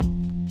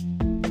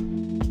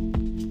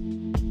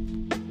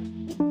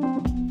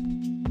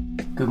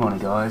Good morning,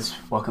 guys.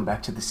 Welcome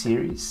back to the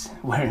series.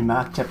 We're in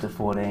Mark chapter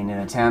 14 in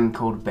a town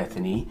called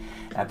Bethany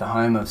at the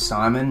home of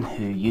Simon,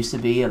 who used to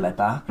be a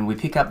leper. And we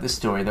pick up the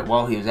story that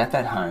while he was at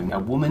that home, a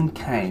woman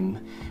came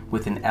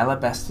with an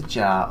alabaster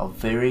jar of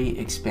very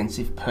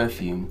expensive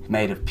perfume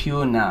made of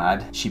pure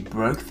nard. She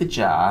broke the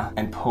jar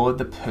and poured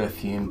the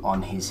perfume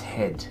on his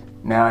head.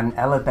 Now, an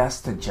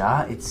alabaster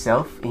jar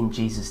itself in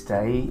Jesus'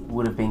 day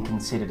would have been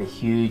considered a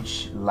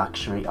huge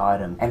luxury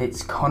item, and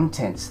its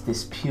contents,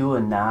 this pure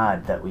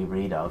nard that we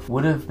read of,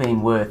 would have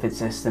been worth,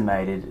 it's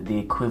estimated, the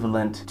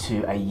equivalent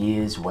to a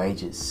year's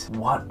wages.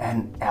 What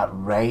an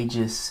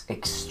outrageous,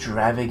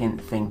 extravagant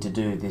thing to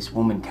do. This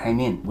woman came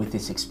in with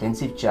this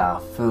expensive jar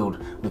filled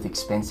with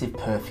expensive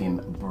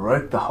perfume,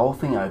 broke the whole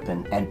thing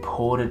open and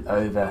poured it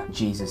over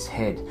Jesus'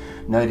 head,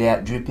 no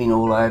doubt dripping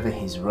all over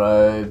his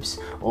robes,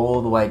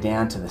 all the way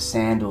down to the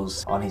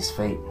sandals on his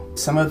feet.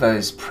 Some of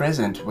those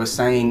present were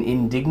saying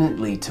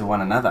indignantly to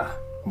one another,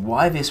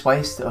 "Why this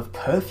waste of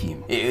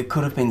perfume? It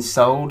could have been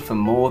sold for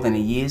more than a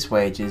year's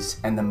wages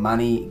and the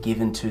money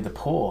given to the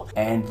poor."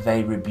 And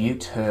they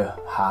rebuked her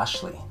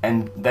harshly.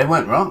 And they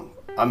weren't wrong.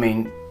 I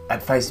mean,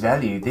 at face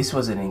value, this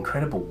was an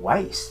incredible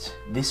waste.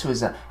 This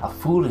was a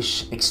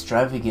foolish,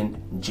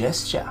 extravagant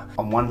gesture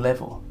on one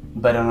level.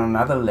 But on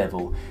another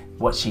level,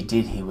 what she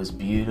did here was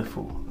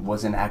beautiful. It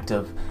was an act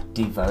of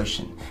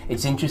devotion.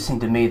 It's interesting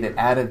to me that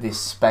out of this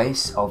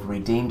space of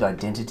redeemed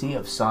identity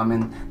of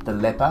Simon the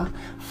leper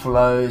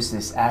flows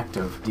this act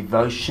of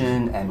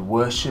devotion and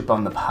worship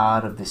on the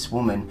part of this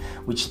woman,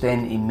 which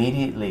then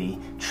immediately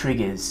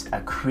triggers a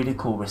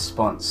critical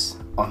response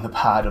on the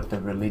part of the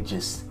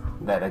religious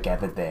that are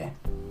gathered there.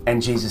 And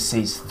Jesus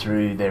sees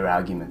through their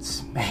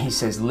arguments. He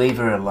says, "Leave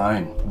her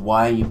alone.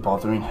 Why are you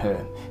bothering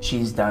her?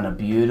 She's done a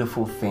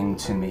beautiful thing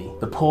to me.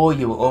 The poor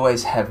you will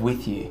always have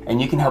with you,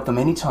 and you can help them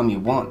anytime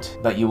you want,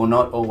 but you will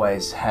not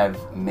always have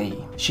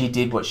me. She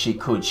did what she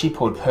could. She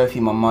poured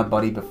perfume on my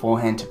body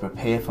beforehand to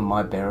prepare for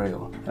my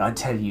burial. And I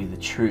tell you the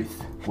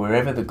truth,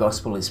 wherever the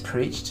gospel is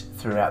preached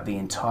throughout the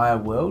entire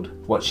world,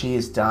 what she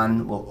has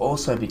done will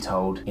also be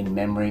told in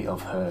memory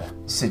of her."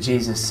 So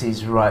Jesus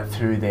sees right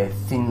through their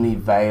thinly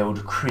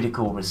veiled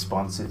critical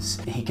responses.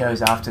 He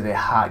goes after their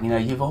heart.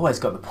 You've always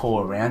got the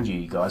poor around you,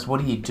 you guys.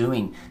 What are you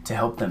doing to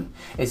help them?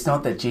 It's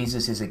not that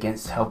Jesus is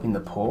against helping the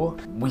poor.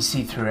 We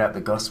see throughout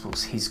the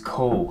Gospels his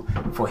call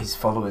for his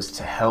followers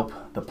to help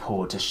the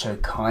poor, to show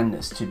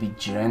kindness, to be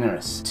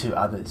generous to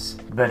others.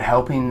 But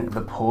helping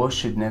the poor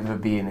should never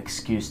be an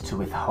excuse to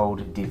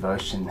withhold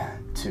devotion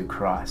to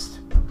Christ.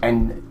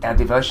 And our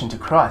devotion to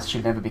Christ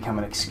should never become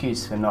an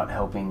excuse for not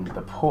helping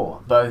the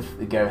poor. Both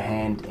go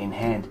hand in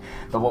hand.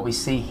 But what we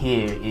see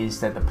here is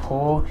that the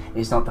poor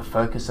is not the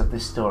focus of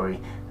this story,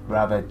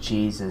 rather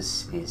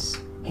Jesus is.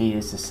 He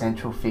is the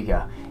central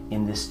figure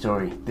in this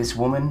story. This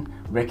woman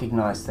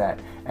recognized that,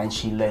 and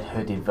she let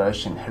her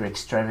devotion, her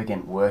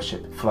extravagant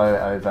worship, flow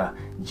over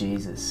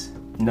Jesus.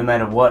 No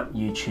matter what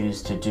you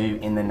choose to do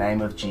in the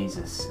name of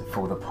Jesus,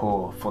 for the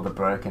poor, for the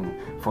broken,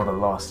 for the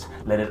lost,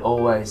 let it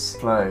always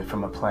flow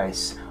from a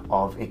place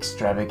of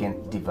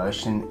extravagant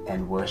devotion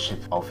and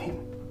worship of Him.